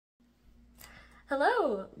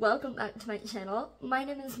Hello! Welcome back to my channel. My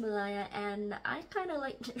name is Malaya and I kinda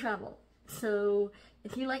like to travel. So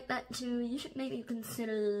if you like that too, you should maybe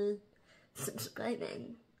consider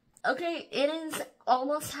subscribing. Okay, it is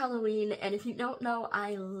almost Halloween, and if you don't know,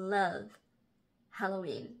 I love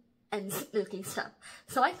Halloween and spooky stuff.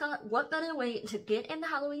 So I thought, what better way to get in the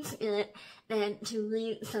Halloween spirit than to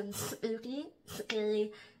read some spooky,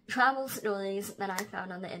 scary travel stories that I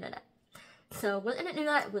found on the internet. So we're gonna do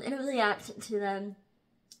that, we're gonna react to them.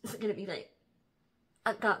 It's gonna be great.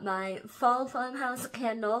 I've got my fall farmhouse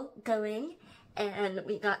candle going, and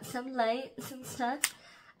we got some lights and stuff.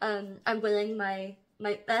 I'm wearing my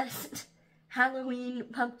best Halloween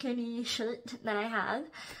pumpkin-y shirt that I have.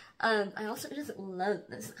 I also just love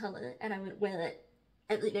this color, and I would wear it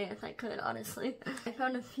every day if I could, honestly. I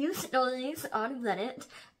found a few stories on Reddit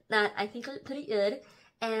that I think are pretty good,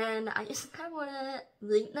 and I just kind of want to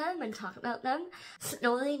read them and talk about them.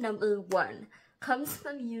 Story number 1 comes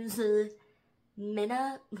from user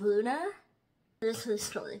Minna Bruna. Here's her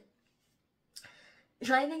story.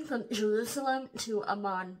 Driving from Jerusalem to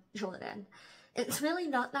Amman, Jordan. It's really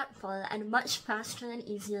not that far and much faster and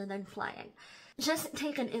easier than flying. Just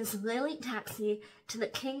take an Israeli taxi to the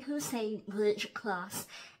King Hussein Bridge Cross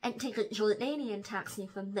and take a Jordanian taxi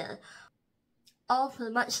from there, all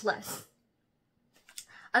for much less.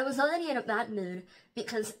 I was already in a bad mood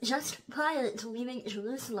because just prior to leaving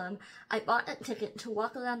Jerusalem, I bought a ticket to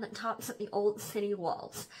walk around the tops of the old city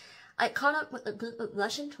walls. I caught up with a group of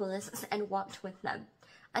Russian tourists and walked with them.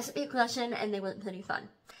 I speak Russian and they were pretty fun,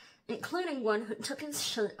 including one who took his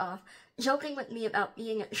shirt off, joking with me about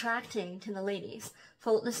being attracting to the ladies.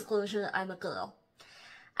 Full disclosure, I'm a girl.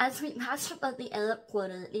 As we passed above the Arab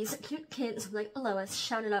quarter, these cute kids right below us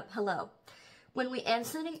shouted up hello. When we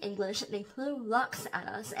answered in English, they threw rocks at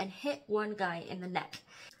us and hit one guy in the neck.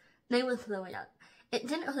 They were throwing up. It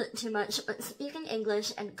didn't hurt too much, but speaking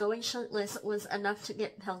English and going shirtless was enough to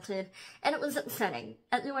get pelted, and it was upsetting.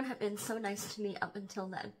 Everyone had been so nice to me up until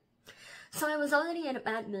then. So I was already in a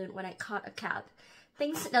bad mood when I caught a cab.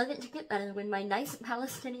 Things started to get better when my nice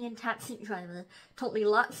Palestinian taxi driver told me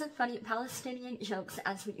lots of funny Palestinian jokes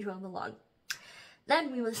as we drove along.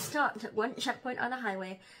 Then we were stopped at one checkpoint on the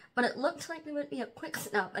highway, but it looked like it would be a quick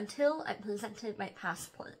stop until I presented my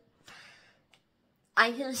passport.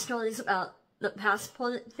 I hear stories about the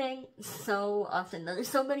passport thing so often. There's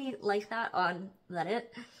so many like that on Reddit,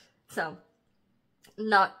 so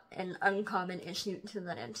not an uncommon issue to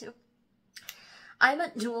run into. I'm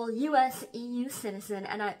a dual US-EU citizen,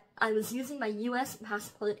 and I was using my US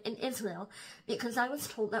passport in Israel because I was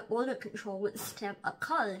told that border control would stamp a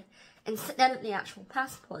card instead of the actual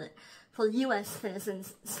passport for US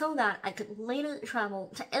citizens so that I could later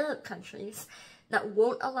travel to Arab countries that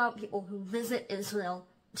won't allow people who visit Israel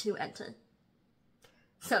to enter.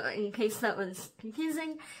 So in case that was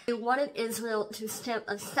confusing, they wanted Israel to stamp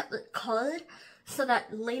a separate card so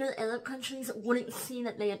that later Arab countries wouldn't see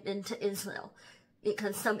that they had been to Israel,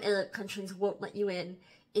 because some Arab countries won't let you in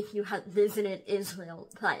if you have visited Israel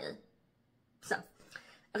prior. So,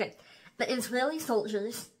 okay, the Israeli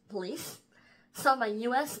soldiers, police, saw my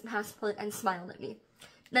US passport and smiled at me.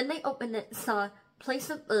 Then they opened it, saw place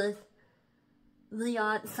of birth,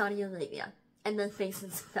 Riyadh, Saudi Arabia, and their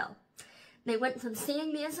faces fell. They went from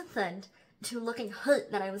seeing me as a friend to looking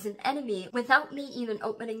hurt that I was an enemy without me even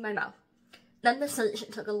opening my mouth. Then the search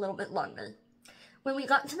took a little bit longer. When we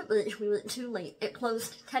got to the bridge, we were too late. It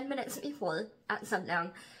closed 10 minutes before, at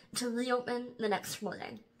sundown, to reopen the next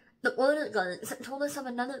morning. The border guards told us of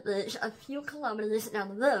another bridge a few kilometers down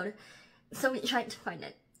the road, so we tried to find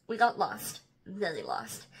it. We got lost. Very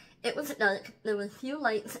lost. It was dark, there were few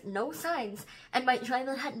lights, no signs, and my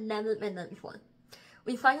driver had never been there before.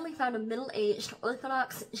 We finally found a middle-aged,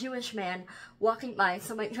 Orthodox Jewish man walking by,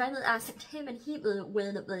 so my driver asked him in Hebrew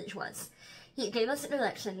where the bridge was. He gave us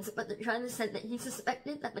directions, but the driver said that he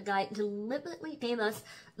suspected that the guy deliberately gave us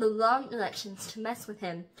the wrong directions to mess with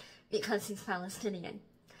him because he's Palestinian.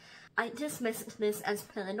 I dismissed this as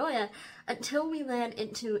paranoia until we ran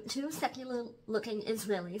into two secular-looking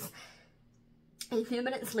Israelis a few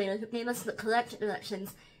minutes later who gave us the correct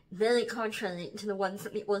directions, very contrary to the ones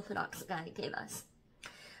that the Orthodox guy gave us.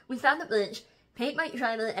 We found the bridge, paid my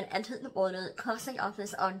driver, and entered the border, crossing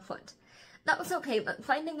office on foot. That was okay, but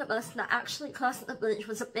finding the bus that actually crossed the bridge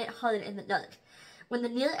was a bit hard in the dark. When the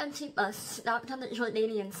near-empty bus stopped on the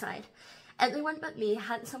Jordanian side, everyone but me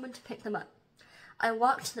had someone to pick them up. I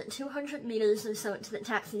walked the 200 meters or so to the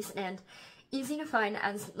taxi stand, easy to find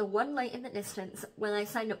as the one light in the distance, where I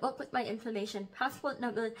signed a book with my information, passport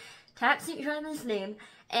number, taxi driver's name,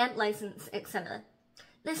 and license, etc.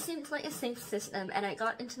 This seemed like a safe system, and I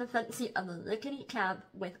got into the front seat of a rickety cab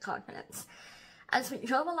with confidence. As we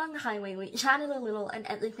drove along the highway, we chatted a little and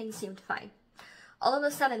everything seemed fine. All of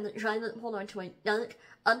a sudden, the driver pulled onto a dark,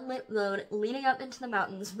 unlit road leading up into the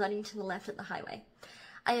mountains running to the left of the highway.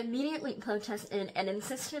 I immediately protested and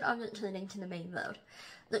insisted on returning to the main road.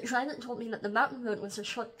 The driver told me that the mountain road was a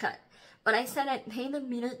shortcut, but I said I'd pay the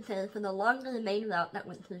metered fare for the longer main route that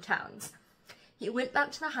went through towns. He went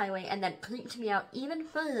back to the highway and then creeped me out even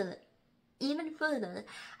further,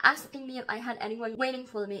 asking me if I had anyone waiting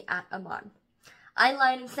for me at Amman. I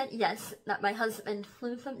lied and said yes, that my husband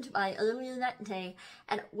flew from Dubai earlier that day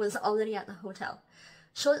and was already at the hotel.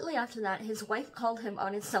 Shortly after that, his wife called him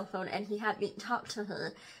on his cell phone and he had me talk to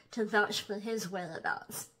her to vouch for his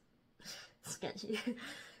whereabouts. Sketchy.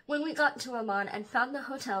 When we got to Amman and found the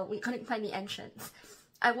hotel, we couldn't find the entrance.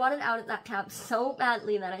 I wanted out of that cab so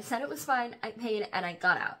badly that I said it was fine, I paid, and I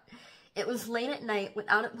got out. It was late at night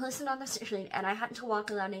without a person on the street, and I had to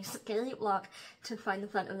walk around a scary block to find the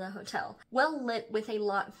front of the hotel. Well lit with a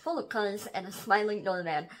lot full of cars and a smiling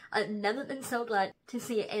doorman. I've never been so glad to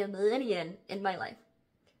see a Meridian in my life.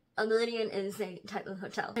 A Meridian is a type of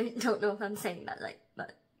hotel. I don't know if I'm saying that right,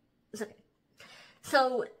 but it's okay.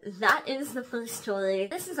 So that is the first story.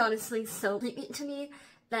 This is honestly so creepy to me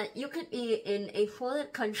that you could be in a foreign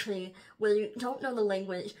country where you don't know the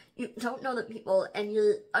language, you don't know the people, and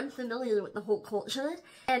you're unfamiliar with the whole culture.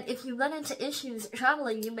 And if you run into issues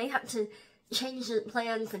traveling, you may have to change your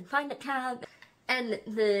plans and find a cab. And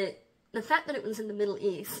the fact that it was in the Middle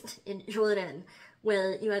East, in Jordan,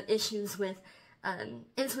 where you have issues with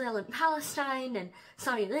Israel and Palestine and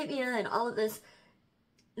Saudi Arabia and all of this,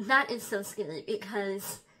 that is so scary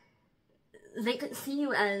because they could see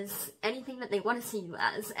you as anything that they want to see you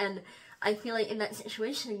as, and I feel like in that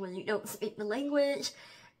situation where you don't speak the language,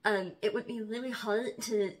 it would be really hard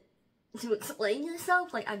to explain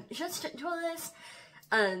yourself, like, I'm just a tourist,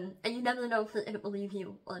 and you never know if they're going to believe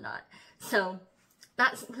you or not. So,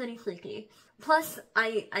 that's pretty freaky. Plus,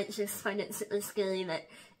 I just find it super scary that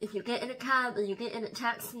if you get in a cab or you get in a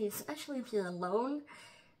taxi, especially if you're alone,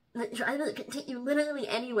 the driver could take you literally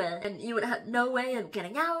anywhere, and you would have no way of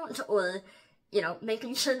getting out, or, you know,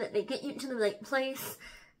 making sure that they get you to the right place.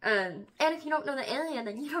 And if you don't know the area,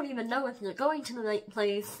 then you don't even know if you're going to the right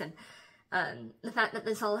place, and the fact that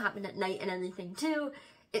this all happened at night and everything too,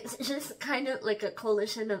 it's just kind of like a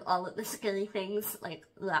coalition of all of the scary things, like,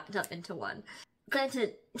 wrapped up into one.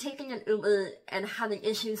 Granted, taking an Uber and having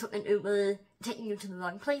issues with an Uber, taking you to the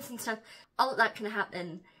wrong place and stuff, all of that can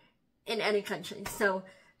happen in any country, so,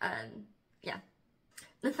 yeah.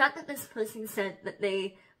 The fact that this person said that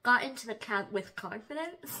they got into the cab with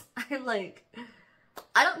confidence, I'm like,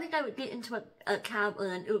 I don't think I would get into a cab or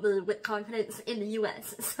an Uber with confidence in the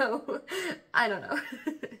US, so, I don't know.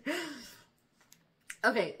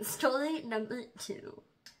 Okay, story number 2.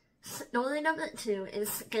 Story number 2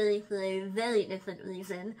 is scary for a very different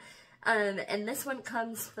reason, and this one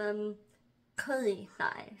comes from Curly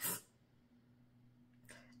Thighs.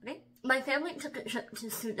 Okay? My family took a trip to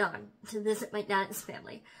Sudan to visit my dad's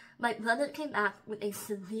family. My brother came back with a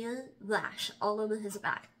severe rash all over his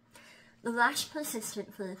back. The rash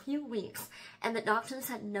persisted for a few weeks, and the doctors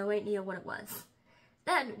had no idea what it was.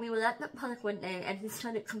 Then, we were at the park one day, and he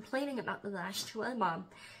started complaining about the rash to our mom,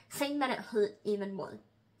 saying that it hurt even more.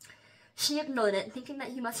 She ignored it, thinking that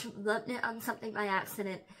he must have rubbed it on something by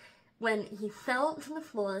accident, when he fell to the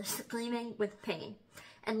floor screaming with pain,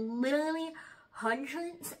 and literally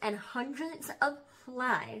hundreds and hundreds of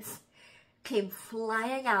flies came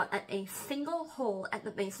flying out at a single hole at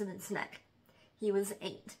the base of his neck. He was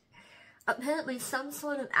 8. Apparently, some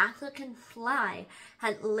sort of African fly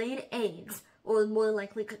had laid eggs, or more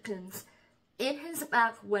likely cocoons, in his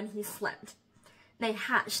back when he slept. They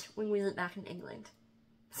hatched when we were back in England.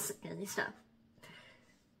 Scary stuff.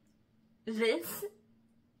 This,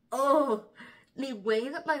 the way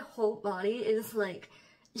that my whole body is, like,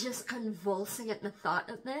 just convulsing at the thought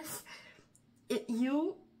of this, it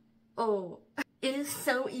is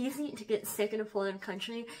so easy to get sick in a foreign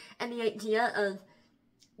country, and the idea of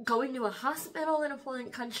going to a hospital in a foreign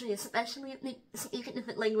country, especially if they speak a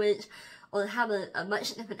different language, or have a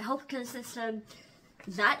much different healthcare system,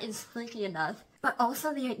 that is freaky enough. But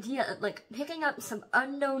also the idea of, like, picking up some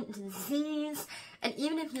unknown disease, and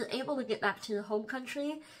even if you're able to get back to your home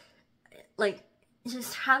country, like,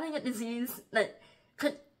 just having a disease that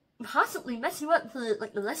could possibly mess you up for,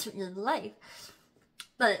 like, the rest of your life.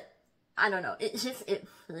 But, I don't know, it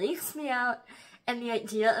freaks me out, and the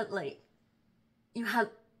idea of, like, you have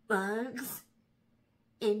bugs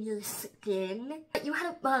in your skin. You had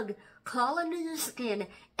a bug crawl under your skin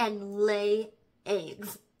and lay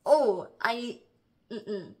eggs.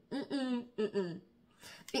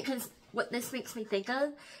 Because what this makes me think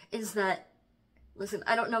of is that listen,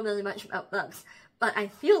 I don't know really much about bugs, but I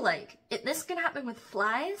feel like if this can happen with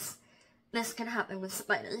flies, this can happen with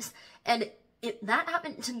spiders. And if that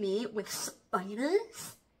happened to me with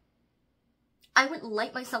spiders, I would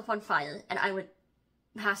light myself on fire and I would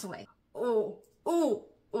pass away. Oh, oh,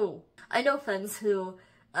 oh. I know friends who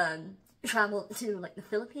traveled to like the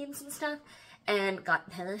Philippines and stuff and got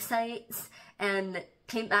parasites and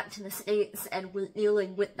came back to the States and were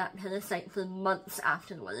dealing with that parasite for months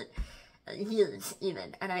afterward, years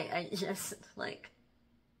even, and I just like,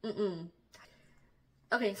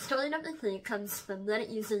 Okay, story number 3 comes from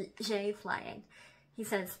Reddit user Jay Flying. He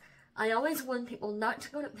says, I always warn people not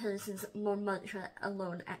to go to Paris's Montmartre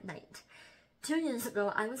alone at night. 2 years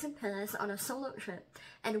ago, I was in Paris on a solo trip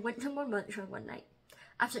and went to Montmartre one night.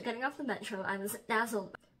 After getting off the metro, I was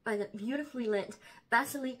dazzled by the beautifully lit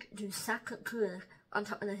Basilique du Sacré-Cœur on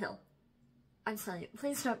top of the hill. I'm sorry,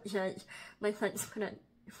 please don't judge my French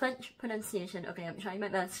pronunciation. Okay, I'm trying my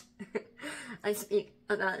best. I speak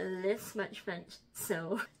about this much French,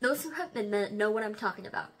 so those who have been there know what I'm talking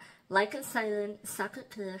about. Like a siren,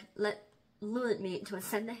 Sacré-Cœur lured me to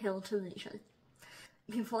ascend the hill to reach her.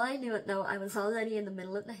 Before I knew it, though, I was already in the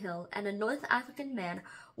middle of the hill, and a North African man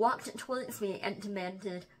walked towards me and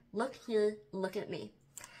demanded, "Look here, look at me."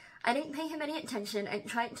 I didn't pay him any attention and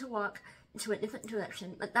tried to walk to a different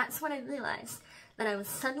direction, but that's when I realized that I was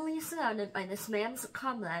suddenly surrounded by this man's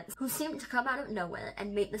comrades who seemed to come out of nowhere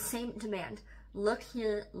and make the same demand, "Look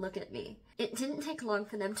here, look at me." It didn't take long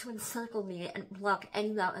for them to encircle me and block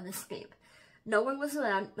any route of escape. No one was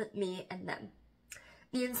around but me and them.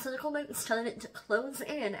 The encirclement started to close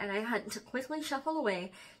in, and I had to quickly shuffle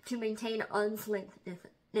away to maintain arm's length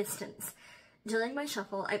distance. During my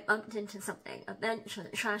shuffle, I bumped into something, a bench or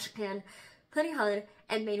a trash can, pretty hard,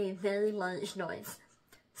 and made a very large noise.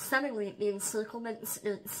 Suddenly, the encirclement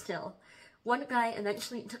stood still. One guy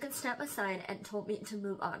eventually took a step aside and told me to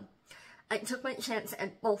move on. I took my chance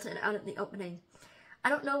and bolted out of the opening. I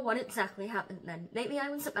don't know what exactly happened then. Maybe I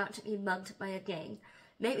was about to be mugged by a gang.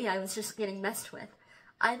 Maybe I was just getting messed with.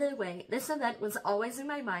 Either way, this event was always in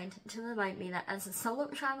my mind to remind me that as a solo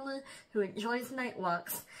traveler who enjoys night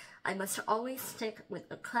walks, I must always stick with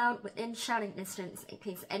the crowd within shouting distance in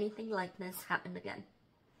case anything like this happened again.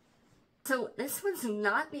 So this was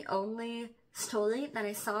not the only story that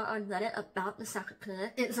I saw on Reddit about the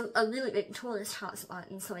Sacré-Cœur. It's a really big tourist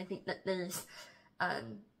hotspot, and so I think that there's, a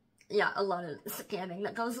lot of scamming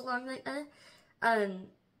that goes along right there. And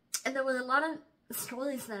there were a lot of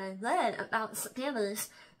stories that I read about scammers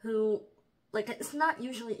who, like, it's not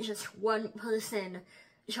usually just one person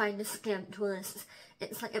trying to scam tourists.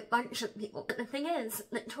 It's like a bunch of people. But the thing is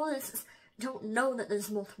that tourists don't know that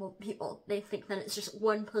there's multiple people. They think that it's just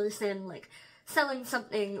one person, like, selling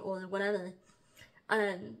something or whatever.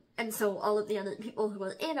 And so all of the other people who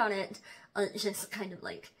are in on it are just kind of,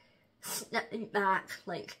 like, stepping back,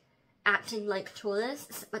 like, acting like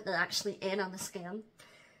tourists, but they're actually in on the scam.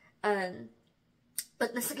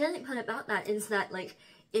 But the scary part about that is that, like,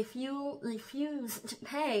 if you refuse to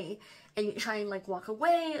pay and you try and, like, walk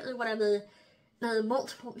away or whatever, there are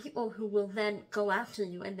multiple people who will then go after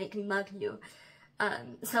you and they can mug you.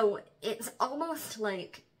 So it's almost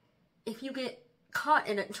like if you get caught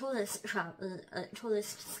in a tourist trap or a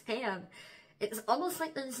tourist scam, it's almost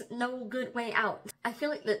like there's no good way out. I feel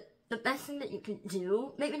like the best thing that you can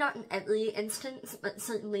do, maybe not in every instance, but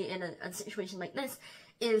certainly in a situation like this,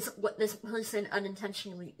 is what this person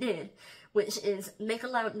unintentionally did, which is make a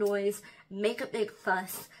loud noise, make a big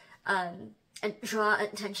fuss, and draw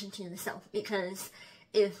attention to yourself. Because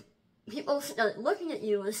if people start looking at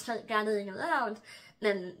you or start gathering around,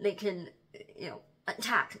 then they can,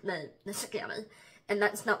 attack the scammer. And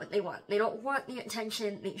that's not what they want. They don't want the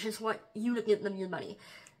attention, they just want you to give them your money.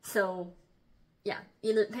 So, yeah,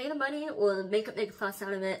 either pay the money or make a big fuss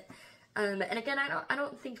out of it. And again, I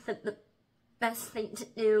don't think that the best thing to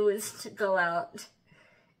do is to go out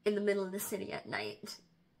in the middle of the city at night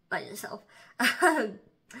by yourself.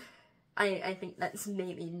 I think that's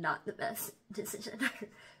maybe not the best decision.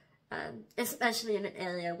 Especially in an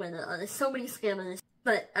area where there are so many scammers.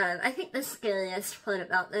 But I think the scariest part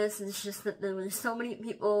about this is just that there were so many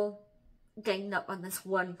people ganged up on this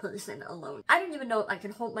one person alone. I don't even know if I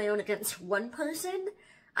can hold my own against one person.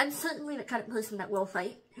 I'm certainly the kind of person that will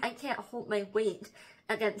fight. I can't hold my weight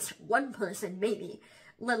against one person, maybe,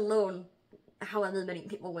 let alone however many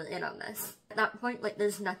people were in on this. At that point, like,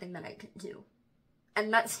 there's nothing that I could do.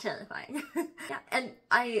 And that's terrifying. Yeah, and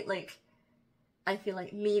I feel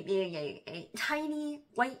like me being a tiny,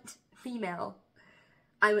 white female,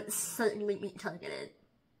 I would certainly be targeted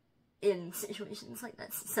in situations like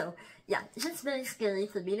this. So, yeah, it's just very scary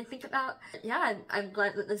for me to think about. Yeah, I'm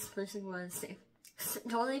glad that this person was safe.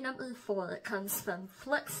 Story number 4 comes from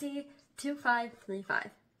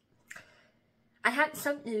Flexi2535. I had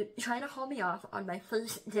some dude trying to haul me off on my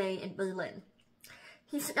first day in Berlin.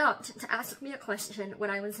 He stopped to ask me a question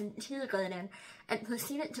when I was in kindergarten and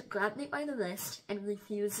proceeded to grab me by the wrist and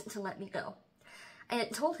refuse to let me go. I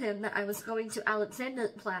had told him that I was going to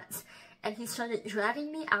Alexanderplatz, and he started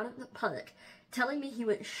dragging me out of the park, telling me he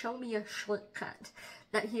would show me a shortcut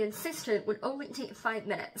that he insisted would only take 5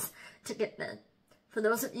 minutes to get there. For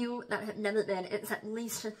those of you that have never been, it's at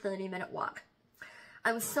least a 30-minute walk.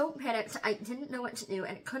 I was so panicked I didn't know what to do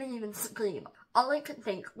and couldn't even scream. All I could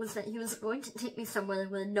think was that he was going to take me somewhere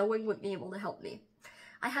where no one would be able to help me.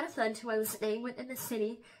 I had a friend who I was staying with in the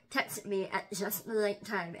city texted me at just the right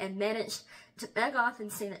time and managed to beg off and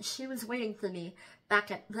say that she was waiting for me back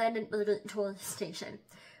at Brandenburger Tor station,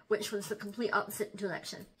 which was the complete opposite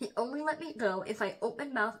direction. He only let me go if I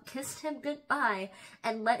open-mouthed kissed him goodbye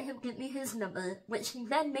and let him give me his number, which he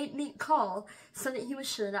then made me call so that he was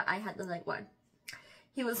sure that I had the right one.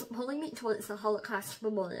 He was pulling me towards the Holocaust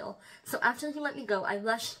Memorial, so after he let me go, I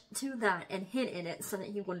rushed to that and hid in it so that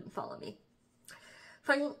he wouldn't follow me.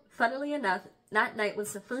 Funnily enough, that night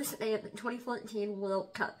was the first day of the 2014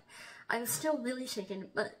 World Cup. I was still really shaken,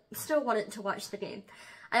 but still wanted to watch the game.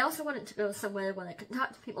 I also wanted to go somewhere where I could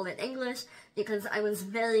talk to people in English, because I was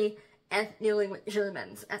very dealing with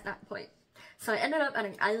Germans at that point. So I ended up at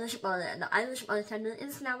an Irish bar, and the Irish bartender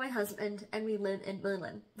is now my husband, and we live in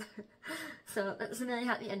Berlin. So that's a very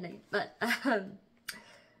happy ending. But, a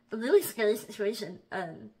really scary situation.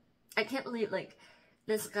 I can't believe, like,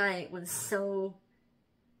 this guy was so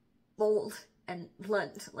bold and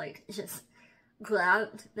blunt, like, just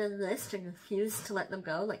grabbed their wrist and refused to let them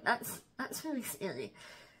go. Like, that's really scary.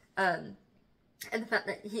 And the fact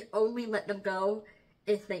that he only let them go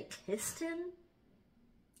if they kissed him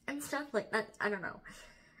and stuff, like, that, I don't know.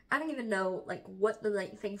 I don't even know, like, what the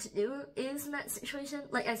right thing to do is in that situation.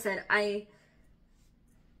 Like I said, I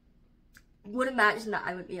would imagine that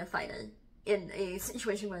I would be a fighter in a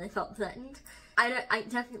situation where I felt threatened. I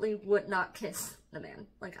definitely would not kiss the man.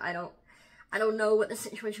 Like, I don't know what the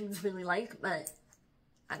situation was really like, but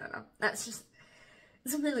I don't know. That's just,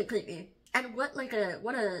 it's really creepy. And what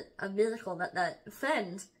a miracle that that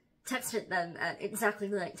friend texted them at exactly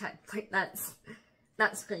the right time. Like, that's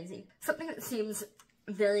crazy. Something that seems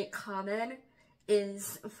very common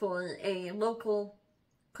is for a local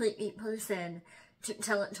creepy person to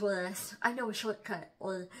tell a tourist, I know a shortcut,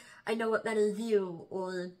 or I know a better view,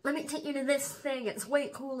 or let me take you to this thing, it's way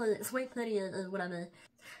cooler, it's way prettier, or whatever.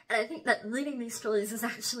 And I think that reading these stories is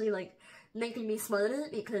actually, like, making me smarter,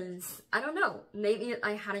 because, I don't know, maybe if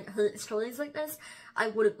I hadn't heard stories like this, I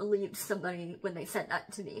would have believed somebody when they said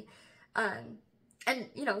that to me. And,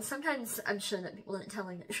 you know, sometimes I'm sure that people aren't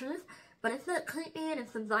telling the truth, but if they're creepy and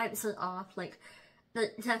if the vibes are off, like,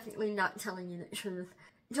 they're definitely not telling you the truth.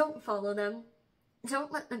 Don't follow them.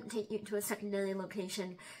 Don't let them take you to a secondary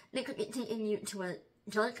location. They could be taking you to a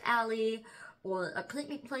dark alley or a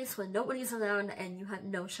creepy place where nobody's around and you have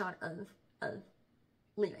no shot of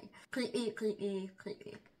leaving. Creepy, creepy,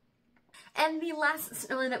 creepy. And the last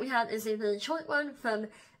story that we have is a very short one from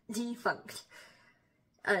Defunct.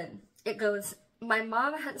 It goes, my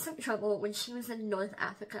mom had some trouble when she was in North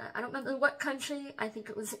Africa. I don't remember what country, I think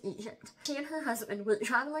it was Egypt. She and her husband were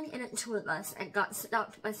traveling in a tour bus and got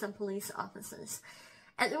stopped by some police officers.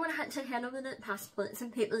 Everyone had to hand over their passports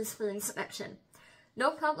and papers for inspection. No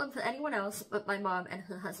problem for anyone else but my mom and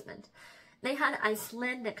her husband. They had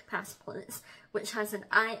Icelandic passports, which has an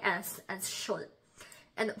IS as short,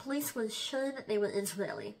 and the police were sure that they were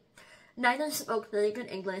Israeli. Neither spoke very good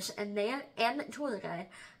English, and they and the tour guide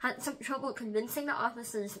had some trouble convincing the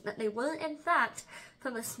officers that they were, in fact,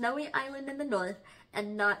 from a snowy island in the north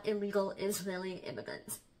and not illegal Israeli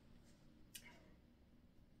immigrants.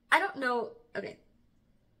 I don't know, okay.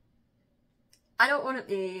 I don't want to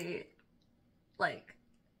be, like,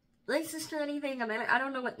 racist or anything. I mean, I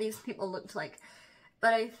don't know what these people looked like,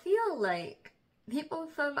 but I feel like people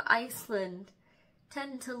from Iceland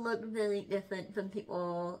tend to look very different from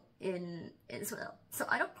people in Israel. So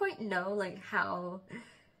I don't quite know, like, how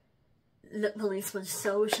the police was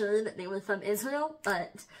so sure that they were from Israel,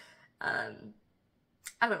 but, I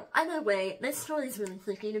don't know. Either way, this story is really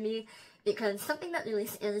freaky to me, because something that really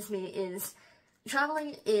scares me is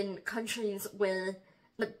traveling in countries where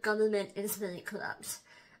the government is very corrupt.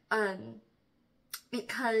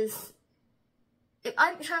 Because if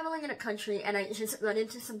I'm traveling in a country and I just run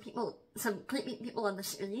into some creepy people on the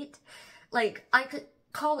street, like, I could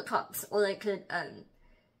call the cops, or I could,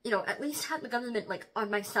 you know, at least have the government, like,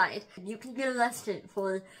 on my side. You can get arrested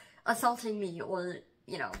for assaulting me, or,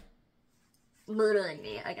 you know, murdering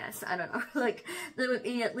me, I guess. I don't know. Like, there would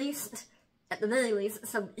be at the very least,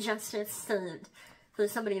 some justice served for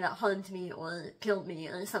somebody that harmed me or killed me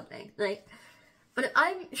or something, right? But if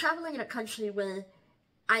I'm traveling in a country where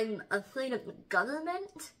I'm afraid of the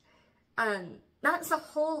government, that's a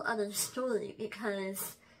whole other story,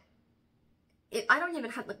 because if I don't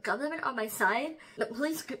even have the government on my side, the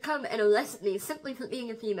police could come and arrest me simply for being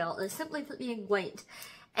a female or simply for being white,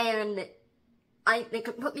 and they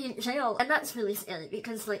could put me in jail, and that's really scary,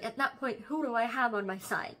 because, like, at that point, who do I have on my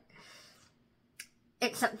side?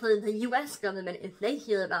 Except for the US government, if they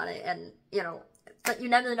hear about it, and, you know, but you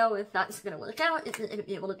never know if that's gonna work out, if they're gonna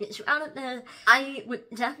be able to get you out of there. I would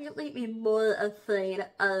definitely be more afraid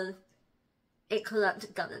of a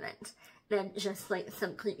corrupt government than just, like,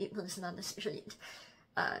 some creepy person on the street.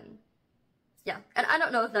 Yeah, and I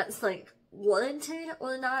don't know if that's, like, warranted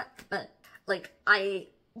or not, but, like, I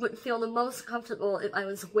would feel the most comfortable if I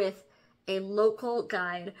was with a local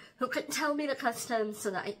guide who could tell me the customs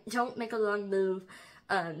so that I don't make a wrong move,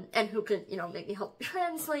 and who could, you know, maybe help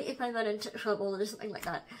translate if I run into trouble or something like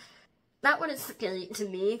that. That one is scary to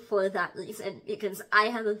me for that reason, because I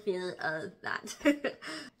have a fear of that.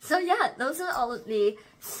 So yeah, those are all of the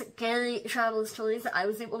scary travel stories that I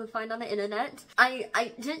was able to find on the internet.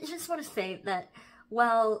 I did just want to say that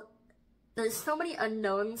while there's so many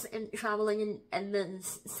unknowns in traveling, and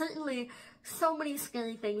there's certainly so many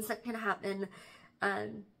scary things that can happen,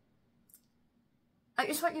 I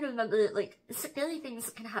just want you to remember that, like, scary things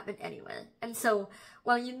can happen anywhere. And so,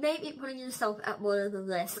 while you may be putting yourself at more of a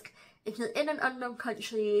risk, if you're in an unknown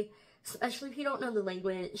country, especially if you don't know the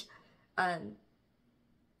language,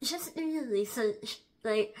 just do your research,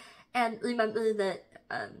 right? And remember that,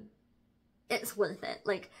 it's worth it.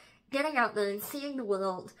 Like, getting out there and seeing the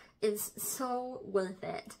world is so worth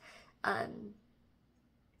it. And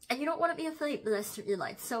you don't want to be afraid the rest of your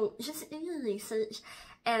life. So, just do your research,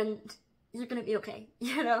 and you're gonna be okay,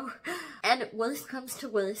 you know? And worst comes to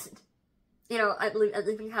worst, you know, I believe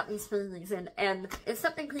everything happens for a reason, and if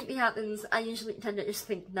something creepy happens, I usually tend to just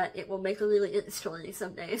think that it will make a really good story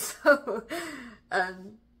someday, so,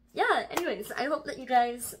 yeah, anyways, I hope that you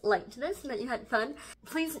guys liked this and that you had fun.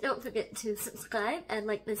 Please don't forget to subscribe and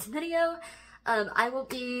like this video. I will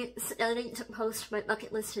be starting to post my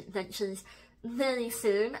bucket list adventures very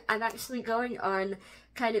soon. I'm actually going on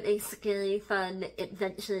kind of a scary, fun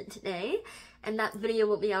adventure today, and that video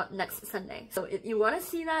will be out next Sunday. So if you want to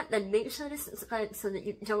see that, then make sure to subscribe so that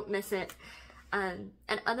you don't miss it. And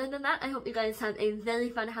other than that, I hope you guys have a very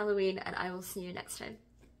fun Halloween, and I will see you next time.